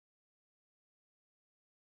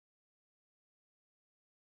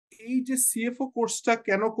এই যে সিএফও কোর্সটা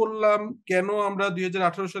কেন করলাম, কেন আমরা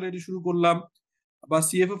 2018 সালে এটি শুরু করলাম, বা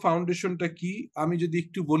সিএফও ফাউন্ডেশনটা কি, আমি যদি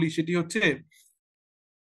একটু বলি সেটি হচ্ছে,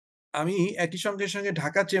 আমি একই সঙ্গে সঙ্গে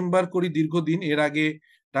ঢাকা চেম্বার করি দীর্ঘদিন। এর আগে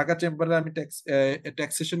ঢাকা চেম্বারে আমি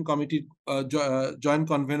ট্যাক্সেশন কমিটির জয়েন্ট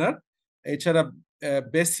কনভেনার, এছাড়া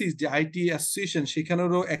বেসিস যে আইটি অ্যাসোসিয়েশন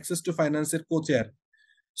সেখানেরও অ্যাক্সেস টু ফাইন্যান্সের কো-চেয়ার।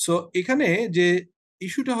 সো এখানে যে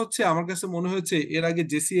ইস্যুটা হচ্ছে, আমার কাছে মনে হয়েছে এর আগে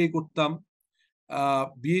জেসিআই করতাম,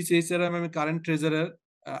 বিএইচএইচআর আমি কারেন্ট ট্রেজারার,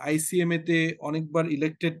 আইসিএমএ তে অনেকবার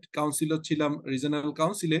ইলেক্টেড কাউন্সিলর ছিলাম, রিজনাল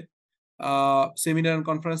কাউন্সিলে সেমিনার এন্ড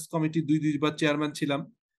কনফারেন্স কমিটি দুইবার চেয়ারম্যান ছিলাম।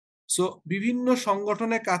 সো বিভিন্ন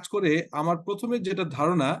সংগঠনে কাজ করে আমার প্রথমে যেটা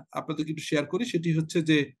ধারণা আপনাদেরকে একটু শেয়ার করি, সেটি হচ্ছে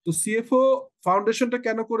যে, তো সিএফও ফাউন্ডেশনটা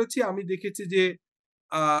কেন করেছি, আমি দেখেছি যে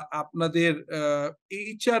আপনাদের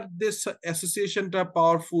এইচআর দের অ্যাসোসিয়েশনটা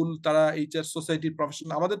পাওয়ারফুল, তারা এইচআর সোসাইটির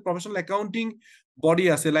প্রফেশনাল, আমাদের প্রফেশনাল অ্যাকাউন্টিং বডি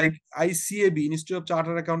আছে like ICAB, institute of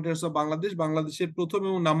chartered accountants of Bangladesh, বাংলাদেশের প্রথম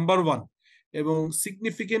এবং নাম্বার ওয়ান এবং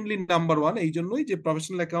সিগনিফিকেন্টলি নাম্বার ওয়ান, এই জন্যই যে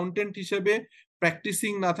প্রফেশনাল অ্যাকাউন্টেন্ট হিসেবে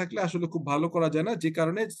প্র্যাকটিসিং না থাকলে আসলে খুব ভালো করা যায় না, যে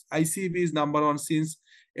কারণে ICAB is number one since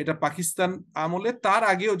এটা পাকিস্তান আমলে, তার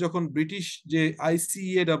আগেও যখন ব্রিটিশ যে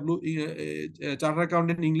আইসিএডব্লিউ chartered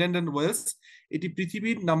accountant England and Wales, এটি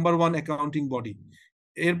পৃথিবীর নাম্বার ওয়ান অ্যাকাউন্টিং বডি।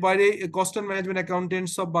 এর বাইরে cost and management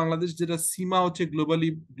accountants of Bangladesh, যেটা সীমা হচ্ছে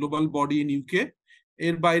গ্লোবাল বডি ইন ইউকে।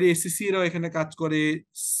 এর বাইরে এসিসি এরাও এখানে কাজ করে,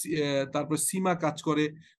 তারপর সীমা কাজ করে।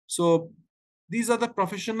 So these are the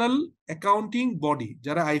professional accounting body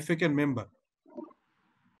যারা আইফেক এর মেম্বার।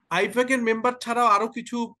 আইফেক এর মেম্বার ছাড়াও আরো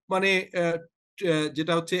কিছু মানে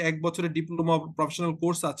যেটা হচ্ছে 1 বছরের ডিপ্লোমা প্রফেশনাল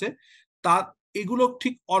কোর্স আছে, তা এগুলো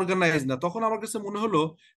ঠিক অর্গানাইজ না। তখন আমার কাছে মনে হলো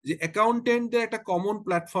যে অ্যাকাউন্টেন্টদের একটা কমন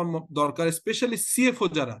প্ল্যাটফর্ম দরকার, স্পেশালি সিএফও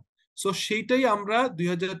যারা। সো সেইটাই আমরা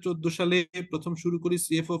 2014 সালে প্রথম শুরু করি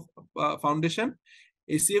সিএফও ফাউন্ডেশন।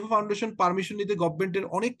 এই সিএফও ফাউন্ডেশন পারমিশন নিতে গভর্নমেন্টের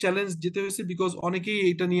অনেক চ্যালেঞ্জ যেতে হয়েছে, বিকজ অনেকেই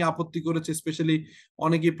এটা নিয়ে আপত্তি করেছে, স্পেশালি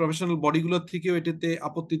অনেকেই প্রফেশনাল বডিগুলোর থেকেও এটাতে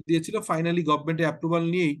আপত্তি দিয়েছিল। ফাইনালি গভর্নমেন্টের অ্যাপ্রুভাল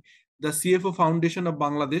নিয়েই the CFO foundation of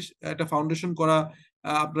Bangladesh, একটা ফাউন্ডেশন করা,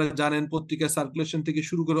 আপনারা জানেন পত্রিকা সার্কুলেশন থেকে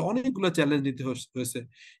শুরু করে অনেকগুলো চ্যালেঞ্জ নিতে হয়েছে।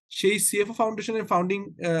 সেই সিএফও ফাউন্ডেশনের ফাউন্ডিং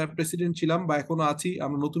প্রেসিডেন্ট ছিলাম, বা এখনো আছি।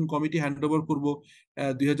 আমরা নতুন কমিটি হ্যান্ড ওভার করবো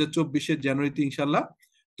 2024 জানুয়ারিতে ইনশাল্লাহ।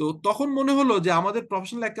 তো তখন মনে হলো যে আমাদের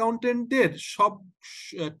প্রফেশনাল অ্যাকাউন্টেন্টদের সব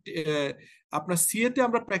আপনার সিএতে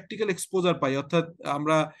আমরা প্র্যাকটিক্যাল এক্সপোজার পাই, অর্থাৎ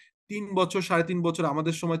আমরা 3 বছর 3.5 বছর,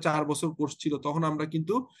 আমাদের সময় 4 বছর কোর্স ছিল, তখন আমরা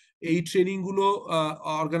কিন্তু এই ট্রেনিং গুলো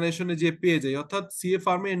অর্গানাইজেশনে যে পেয়ে যাই। অর্থাৎ সিএ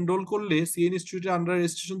ফার্মে এনরোল করলে সিএ ইনস্টিটিউটের আন্ডার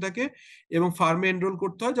রেজিস্ট্রেশন থাকে এবং ফার্মে এনরোল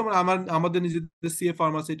করতে হয়। যেমন আমাদের নিজেদের সিএ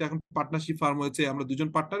ফার্ম আছে, এটা এখন পার্টনারশিপ ফার্ম হয়েছে, আমরা 2জন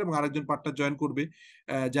পার্টনার এবং আরেকজন পার্টনার জয়েন করবে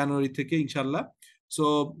জানুয়ারি থেকে ইনশাল্লাহ। সো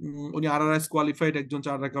উনি আরআরএস কোয়ালিফাইড একজন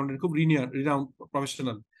চার্টার্ড অ্যাকাউন্টেন্ট, খুব রিনাউন্ড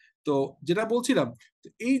প্রফেশনাল। তো যেটা বলছিলাম,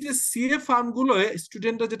 এই যে সিএ ফার্ম গুলো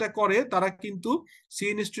স্টুডেন্টরা যেটা করে, তারা কিন্তু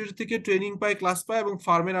সিএ ইনস্টিটিউট থেকে ট্রেনিং পায়, ক্লাস পায় এবং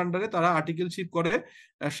ফার্মের আন্ডারে তারা আর্টিকেলশিপ করে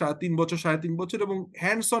 3 বছর 3.5 বছর এবং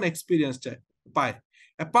হ্যান্ডস অন এক্সপিরিয়েন্স পায়।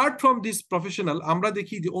 অ্যাপার্ট ফ্রম দিস প্রফেশনাল, আমরা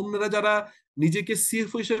দেখি যে অন্যরা যারা নিজেকে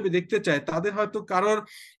সিএফও হিসেবে দেখতে চায়, তাদের হয়তো কারোর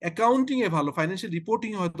অ্যাকাউন্টিং এ ভালো, ফাইন্যান্সিয়াল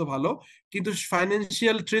রিপোর্টিং হয়তো ভালো, কিন্তু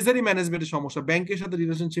ফাইন্যান্সিয়াল ট্রেজারি ম্যানেজমেন্টের সমস্যা, ব্যাংকের সাথে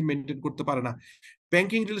রিলেশনশিপ মেনটেন করতে পারে না।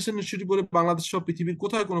 ব্যাংকিং রিলেশনশিপ বলে বাংলাদেশ সহ পৃথিবীর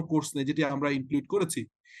কোথাও কোনো কোর্স নেই যেটি আমরা ইনক্লুড করেছি।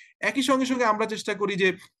 একই সঙ্গে সঙ্গে আমরা চেষ্টা করি যে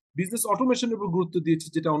বিজনেস অটোমেশনের উপর গুরুত্ব দিয়েছি,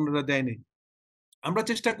 যেটা অন্যরা দেয়নি। আমরা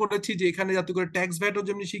চেষ্টা করেছি যে এখানে যাতে করে ট্যাক্স ভ্যাটও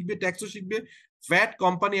যেমনি শিখবে, ট্যাক্সও শিখবে, VAT,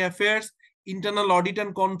 company affairs, internal audit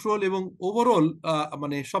and control এবং ওভারঅল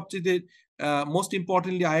মানে সবচেয়ে মোস্ট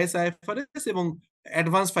ইম্পর্টেন্টলি আইএস আইএফআরএস এবং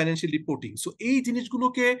অ্যাডভান্স ফাইন্যান্সিয়াল রিপোর্টিং। সো এই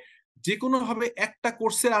জিনিসগুলোকে যে কোনো ভাবে একটা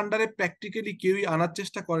কোর্সের আন্ডারে প্র্যাকটিক্যালি কেউই আনার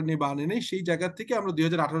চেষ্টা করেনি বা আনেনি। সেই জায়গা থেকে আমরা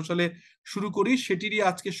 2018 সালে শুরু করি, সেটিরই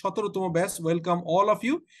আজকে 17তম batch. Welcome all of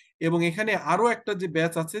you. এবং এখানে আরো একটা যে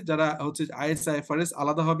ব্যাচ আছে, যারা হচ্ছে আইএস আইএফআরএস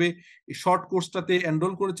আলাদাভাবে শর্ট কোর্সটাতে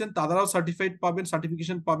এনরোল করেছেন, তারাও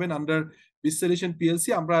সার্টিফিকেশন পাবেন আন্ডার বিসলেশন পিএলসি।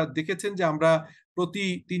 আমরা দেখেছেন যে আমরা প্রতি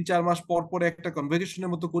 3-4 মাস পর পর একটা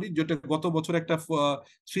কনভোকেশনের মতো করি, যেটা গত বছর একটা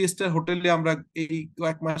 3 স্টার হোটেলে আমরা এই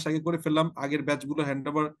কয়েক মাস আগে করে ফেললাম, আগের ব্যাচগুলো hand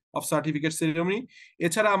over of certificate ceremony.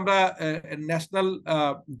 এছাড়া আমরা ন্যাশনাল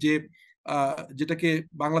যে যেটাকে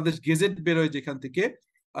বাংলাদেশ গেজেট বেরোয় যেখান থেকে,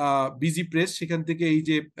 বিজি প্রেস, সেখান থেকে এই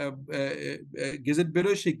যে গেজেট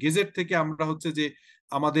বেরোয়, সেই গেজেট থেকে আমরা হচ্ছে যে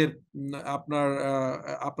আমাদের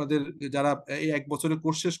আপনাদের যারা এই 1 বছরের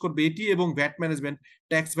কোর্স শেষ করবে, এটি এবং ভ্যাট ম্যানেজমেন্ট,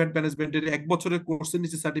 ট্যাক্স ভ্যাট ম্যানেজমেন্টের 1 বছরের কোর্সের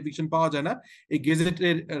নিচে সার্টিফিকেশন পাওয়া যায় না, এই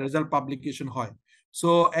গেজেটের রেজাল্ট পাবলিকেশন হয়। সো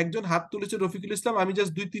একজন হাত তুলেছে, রফিকুল ইসলাম। আমি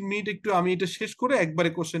জাস্ট 2-3 মিনিট একটু আমি এটা শেষ করে একবারে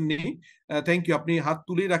কোশ্চেন নেই। থ্যাংক ইউ, আপনি হাত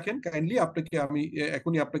তুলেই রাখেন কাইন্ডলি, আপনাকে আমি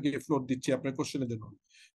এখনই আপনাকে ফ্লোর দিচ্ছি আপনার কোশ্চেনের জন্য।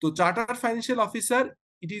 তো chartered financial officer,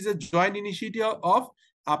 it is a joint initiative of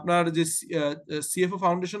আপনার যে CFO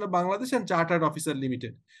foundation of Bangladesh and chartered officer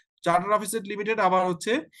limited. Chartered officer limited আবার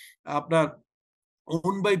হচ্ছে আপনার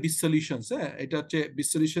ওন বাই বিস সলিউশনস। হ্যাঁ, এটা হচ্ছে বিস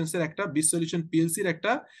সলিউশনস এর একটা, বিস সলিউশন পিএলসির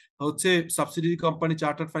একটা হচ্ছে subsidiary company,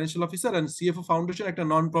 chartered financial officer and CFO foundation একটা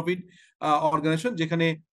নন প্রফিট অর্গানাইজেশন, যেখানে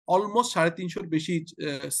অলমোস্ট 350-র বেশি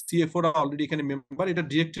সিএফও রা অলরেডি এখানে মেম্বার। এটা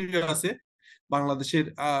ডিরেক্টরি আছে বাংলাদেশের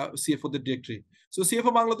সিএফও দের ডিরেক্টরি। সো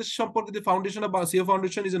সিএফও বাংলাদেশ সম্পর্কে যে ফাউন্ডেশন বা CFO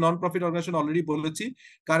foundation is a non profit organisation, already বলেছি।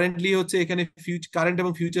 কারেন্টলি হচ্ছে এখানে কারেন্ট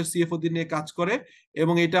এবং ফিউচার সিএফও দের নিয়ে কাজ করে,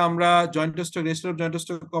 এবং এটা আমরা joint stock, register of joint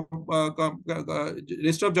stock,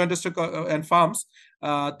 register of joint stock and farms,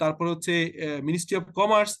 তারপর হচ্ছে ministry of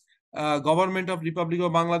commerce, government of Republic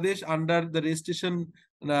of Bangladesh under the registration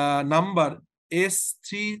number S3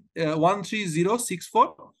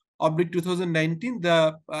 13064/2019।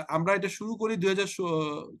 আমরা এটা শুরু করি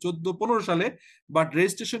 2014-15 সালে, বাট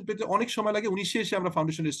রেজিস্ট্রেশন পেতে অনেক সময় লাগে, 19-এ এসে আমরা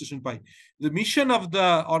foundation registration pi. The mission of the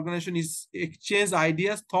organisation is exchange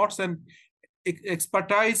ideas, thoughts and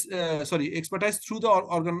expertise through the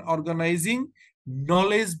organizing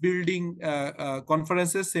knowledge building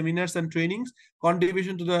conferences, seminars and trainings,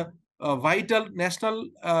 contribution to the vital national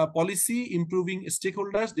policy, improving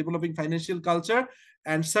stakeholders, developing financial culture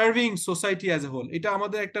and serving society as a whole. এটা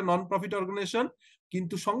আমাদের একটা non profit organisation,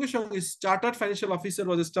 কিন্তু সঙ্গে সঙ্গে chartered financial officer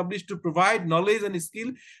was established to provide knowledge and skill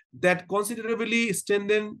that considerably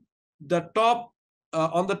strengthen the top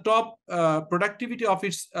on the top productivity of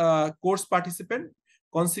its course participant,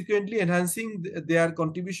 consequently enhancing their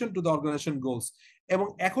contribution to the organization goals. এবং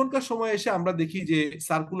এখনকার সময় এসে আমরা দেখি যে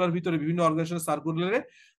circular ভিতরে, বিভিন্ন অর্গানাইজেশনের সার্কুলারে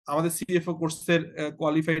আমাদের সিএফও কোর্সের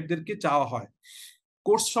কোয়ালিফাইডদেরকে চাওয়া হয়।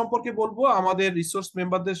 কোর্স সম্পর্কে বলবো, আমাদের রিসোর্স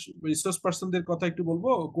মেম্বারদের, রিসোর্স পার্সনদের কথা একটু বলবো,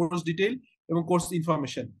 কোর্স ডিটেইল এবং কোর্স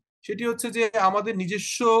ইনফরমেশন। সেটি হচ্ছে যে আমাদের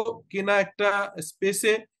নিজস্ব কেনা একটা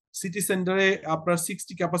স্পেসে সিটি সেন্টারে আপনার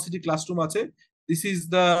 60 ক্যাপাসিটি ক্লাসরুম আছে। দিস ইজ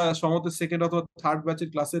দ্য সম্ভবত সেকেন্ড অথবা থার্ড ব্যাচের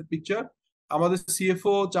ক্লাসের পিকচার। আমাদের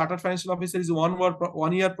CFO chartered financial officer is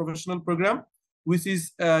one year professional programme which is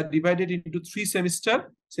divided into 3 semester.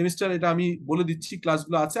 এটা আমি বলে দিচ্ছি,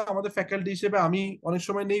 ক্লাসগুলো আছে। আমাদের ফ্যাকাল্টি হিসেবে আমি অনেক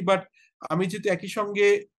সময় নেই, বাট আমি যেহেতু একই সঙ্গে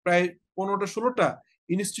প্রায় 15-16টা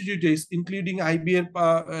ইনস্টিটিউটে ইনক্লুডিং আইবি এর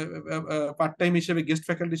পার্ট টাইম হিসেবে গেস্ট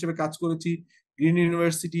ফ্যাকাল্টি হিসেবে কাজ করেছি, গ্রিন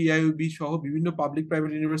ইউনিভার্সিটি, আইইউবি সহ বিভিন্ন public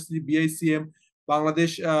private university, বিআইসিএম,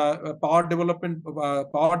 Bangladesh power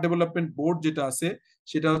development board যেটা আছে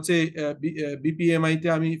সেটা হচ্ছে বিপিএমআই তে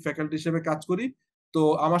আমি ফ্যাকাল্টি হিসেবে কাজ করি। তো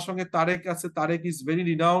আমার সঙ্গে তারেক আছে, Tarique is very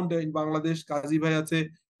renowned in Bangladesh. কাজী ভাই আছে,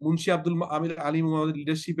 মুন্সি আব্দুল আমির আলিম আমাদের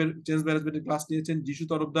লিডারশিপের চেঞ্জ ম্যানেজমেন্টের ক্লাস নিয়েছেন, যিশু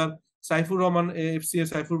তরফদার, সাইফুর রহমান এফসিএ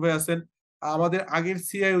সাইফুর ভাই আছেন। আমাদের আগের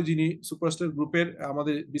সিআইও যিনি সুপারস্টার গ্রুপের,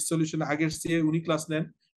 আমাদের বিস সলিউশন আগের সিআই, উনি ক্লাস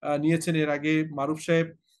নিয়েছেন এর আগে। মারুফ সাহেব,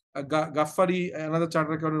 গাফফারি আনাদার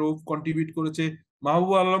চার্টার অ্যাকাউন্টেন্ট, ও কন্ট্রিবিউট করেছে।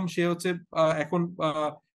 মাহবুব আলম, সে হচ্ছে এখন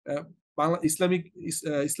বাংলা ইসলামিক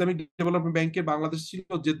ডেভেলপমেন্ট ব্যাংকের বাংলাদেশ ছিল,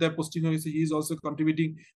 জেদ্দায় পোস্টিং হয়েছে, he is also contributing.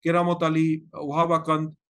 Keramat Ali, Wahab আকান্দ,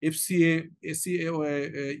 FCA,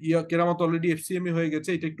 Keramat already এফসিএম এ হয়ে গেছে,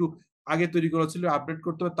 এটা একটু আগে তৈরি করা ছিল, আপডেট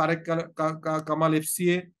করতে হবে। তারেক কামাল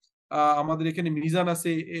এফসিএ, আমাদের এখানে মিজান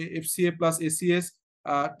আছে এফসিএ প্লাস এসিএস,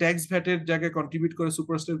 ট্যাক্স ভ্যাটের জায়গায় কন্ট্রিবিউট করে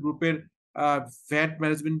সুপারস্টার গ্রুপের ভ্যাট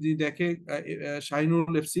ম্যানেজমেন্ট যিনি দেখে,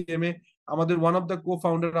 শাহিনুল এফসিএম এ। আমাদের one of the co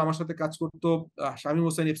founder আমার সাথে কাজ করতো, শামীম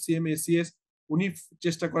হোসেন এফসিএম এসিএস, উনি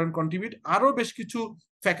চেষ্টা করেন কন্ট্রিবিউট। আরো বেশ কিছু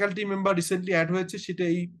ফ্যাকাল্টি মেম্বার রিসেন্টলি অ্যাড হয়েছে, সেটা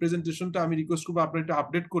এই প্রেজেন্টেশনটা আমি রিকোয়েস্ট করবো আপনারা একটু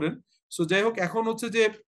আপডেট করেন। সো যাই হোক, এখন হচ্ছে যে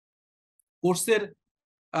কোর্সের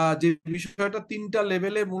যে বিষয়টা 3টা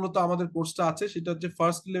লেভেলে মূলত আমাদের কোর্সটা আছে, সেটা হচ্ছে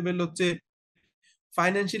ফার্স্ট লেভেল হচ্ছে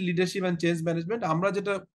financial leadership and change management. আমরা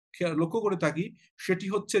যেটা লক্ষ্য করে থাকি সেটি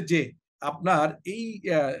হচ্ছে যে আপনার এই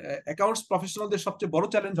অ্যাকাউন্টস প্রফেশনালদের সবচেয়ে বড়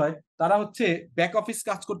চ্যালেঞ্জ হয়, তারা হচ্ছে ব্যাক অফিস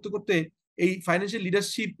কাজ করতে করতে এই ফাইন্যান্সিয়াল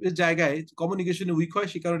লিডারশিপ জায়গায় কমিউনিকেশনে উইক হয়।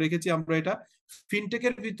 সে কারণে রেখেছি আমরা এটা।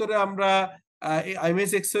 ফিনটেকের ভিতরে আমরা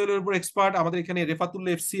আইএমএস এক্সেল এর উপর এক্সপার্ট, আমাদের এখানে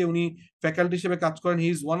রেফাতুল্লাহ এফসিএ, উনি ফ্যাকাল্টি হিসেবে কাজ করেন, he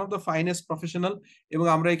is one of the finest professional. এবং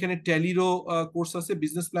আমরা এখানে ট্যালিরও কোর্স আছে,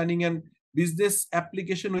 business planning and business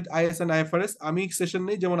application with is and IFRS. আমি সেশন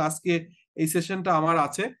নেই, যেমন আজকে এই সেশনটা আমার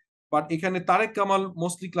আছে, বাট এখানে তারেক কামাল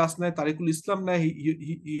মোস্টলি ক্লাস নেয়, তারেকুল ইসলাম নেয়,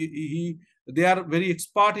 দে are very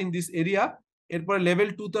expert in this area. এরপরে লেভেল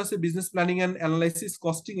 2 তে আছে business planning and analysis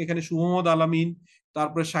costing, এখানে সুমহম্মদ আলামিন,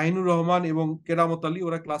 তারপরে শাহিনুর রহমান এবং কেরামত আলী,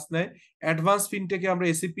 ওরা ক্লাস নেয়। অ্যাডভান্স ফিনটেকে আমরা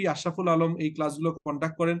এসিপি আশরাফুল আলম এই ক্লাসগুলো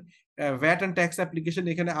কন্ডাক্ট করেন। ভ্যাট অ্যান্ড ট্যাক্স অ্যাপ্লিকেশন,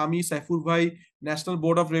 এখানে আমি, সাইফুর ভাই, ন্যাশনাল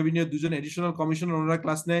বোর্ড অফ রেভিনিউ, দুজন এডিশনাল কমিশনার, ওনারা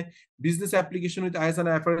ক্লাস নেয়। Business application with is and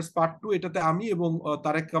IFRS part 2, এটাতে আমি এবং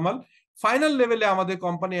তারেক কামাল। ফাইনাল লেভেলে আমাদের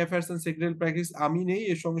company affairs and secretarial practice, আমি নেই,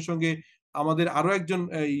 এর সঙ্গে সঙ্গে আমাদের আরো একজন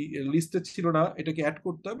এই লিস্টে ছিল না, এটাকে অ্যাড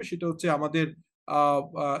করতে হবে, সেটা হচ্ছে আমাদের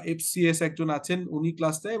FCS একজন আছেন, উনি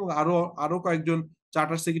ক্লাস নেয়, এবং আরো কয়েকজন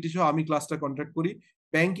চার্টার সেক্রেটারি সহ আমি ক্লাসটা কন্ডাক্ট করি।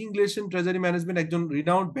 ব্যাংকিং রিলেশন, ট্রেজারি ম্যানেজমেন্ট একজন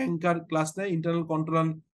রিনাউন্ড ব্যাংকার ক্লাস নেয়। ইন্টারনাল কন্ট্রোল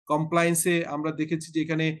অ্যান্ড কমপ্লায়েন্সে আমরা দেখেছি যে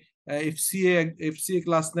এখানে এফসিএ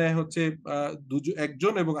ক্লাস নেয় হচ্ছে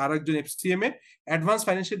একজন, এবং আরেকজন এফসিএম এ। অ্যাডভান্স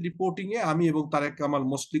ফাইন্যান্সিয়াল রিপোর্টিং এ আমি এবং তারেক কামাল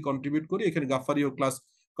মোস্টলি কন্ট্রিবিউট করি, এখানে গাফারিও ক্লাস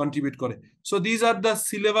কন্ট্রিবিউট করে। So these are the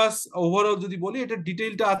syllabus overall. যদি বলি এটা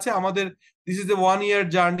ডিটেইলটা আছে আমাদের, this is a 1 year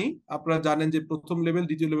journey. আপনারা জানেন যে প্রথম লেভেল,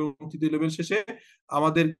 দ্বিতীয় লেভেল এবং তৃতীয় লেভেল শেষে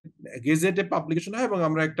আমাদের গেজেটে পাবলিকেশন হয় এবং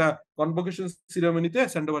আমরা একটা কনভোকেশন সিরিমনিতে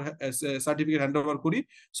সার্টিফিকেট হ্যান্ড ওভার করি।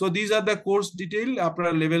 So these are the course detail.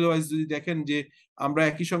 আপনারা লেভেল ওয়াইজ যদি দেখেন যে আমরা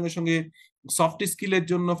একই সঙ্গে সফট স্কিলের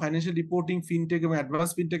জন্য ফাইন্যান্সিয়াল রিপোর্টিং, ফিনটেক এবং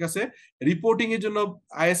অ্যাডভান্স ফিনটেক আছে। রিপোর্টিং এর জন্য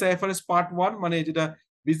IAS IFRS পার্ট 1, মানে যেটা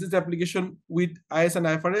business application with IAS and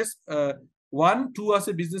IFRS 1, 2 আছে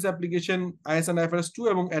business application IAS and IFRS 2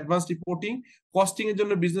 এবং অ্যাডভান্স রিপোর্টিং। কস্টিং এর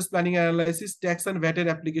জন্য business planning analysis, tax and VAT এর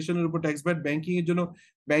অ্যাপ্লিকেশনের উপর ট্যাক্স ভ্যাট। ব্যাংকিং এর জন্য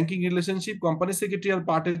ব্যাংকিং রিলেশনশিপ, কোম্পানি সেক্রেটারিয়াল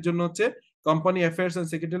পার্টের জন্য হচ্ছে company affairs and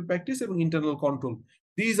secretarial practice এবং internal control.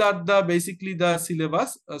 These are the basically the syllabus.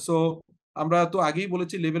 So আমরা তো আগেই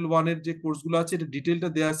বলেছি লেভেল 1 এর যে কোর্সগুলো আছে এটা ডিটেইলটা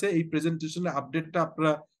দেওয়া আছে, এই প্রেজেন্টেশনের আপডেটটা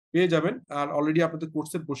আপনারা পেয়ে যাবেন, আর অলরেডি আপনাদের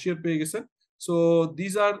কোর্সের ব্রোশিয়ার পেয়ে গেছেন। So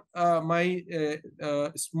these are my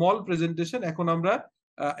small presentation. এখন আমরা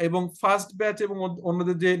এবং ফার্স্ট ব্যাচ এবং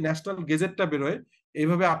অন্যদের যে ন্যাশনাল গেজেটটা বেরোয়,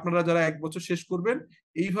 এইভাবে আপনারা যারা 1 বছর শেষ করবেন,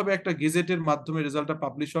 এইভাবে একটা গেজেটের মাধ্যমে রেজাল্টটা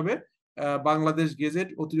পাবলিশ হবে। বাংলাদেশ গেজেট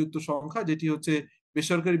অতিরিক্ত সংখ্যা, যেটি হচ্ছে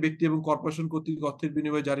বেসরকারি ব্যক্তি এবং কর্পোরেশন কর্তৃক অর্থের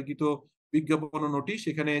বিনিময়ে জারিকৃত বিজ্ঞাপন ও নোটিশ।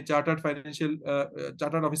 এখানে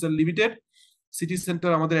chartered officer limited, city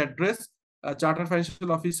centre আমাদের অ্যাড্রেস। চার্টার্ড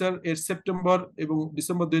ফাইন্যান্সিয়াল অফিসার এর সেপ্টেম্বর এবং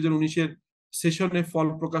ডিসেম্বর 2019-এর সেশনে ফল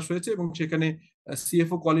প্রকাশ হয়েছে, এবং সেখানে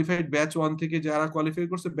CFO কোয়ালিফাইড ব্যাচ 1 থেকে যারা কোয়ালিফাই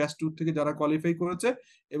করেছে, ব্যাচ 2 থেকে যারা কোয়ালিফাই করেছে,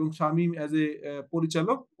 এবং শামীম অ্যাজ এ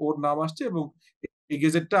পরিচালক, ওর নাম আসছে। এবং এই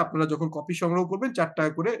গেজেটটা আপনারা যখন কপি সংগ্রহ করবেন 4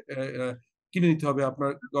 টাকা করে কিনে নিতে হবে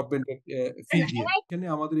আপনার গভর্নমেন্টের ফি দিয়ে। এখানে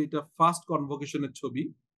আমাদের এটা ফার্স্ট কনভোকেশনের ছবি।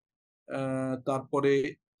 তারপরে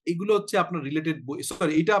এগুলো হচ্ছে আপনার রিলেটেড বই,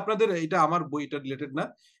 সরি এটা আমার বই, এটা রিলেটেড না।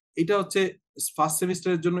 এটা হচ্ছে ফার্স্ট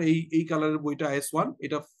সেমিস্টারের জন্য এই কালারের বইটা IAS 1,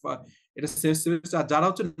 এটা সেমিস্টার। আর যারা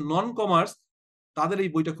হচ্ছে নন কমার্স তাদের এই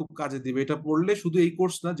বইটা খুব কাজে দিবে। এটা পড়লে শুধু এই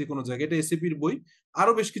কোর্স না, যে কোনো জায়গায়। এটা SAP-র বই।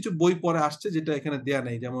 আরো বেশ কিছু বই পরে আসছে যেটা এখানে দেয়া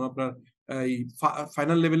নেই, যেমন আপনার এই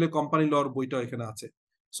ফাইনাল লেভেলের কোম্পানি লর বইটাও এখানে আছে।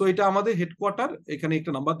 সো এটা আমাদের হেডকোয়ার্টার, এখানে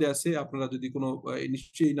একটা নাম্বার দেওয়া আছে, আপনারা যদি কোনো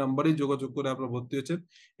নিশ্চয়ই এই নাম্বারে যোগাযোগ করে আপনারা ভর্তি হয়েছেন।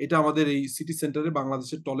 এটা আমাদের এই সিটি সেন্টারে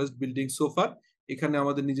বাংলাদেশের টলেস্ট বিল্ডিং সোফার। এখানে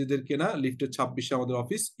আমাদের নিজেদের কেনা লিফটের 26-এ আমাদের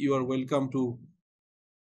office. You R welcome to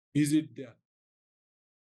visit there.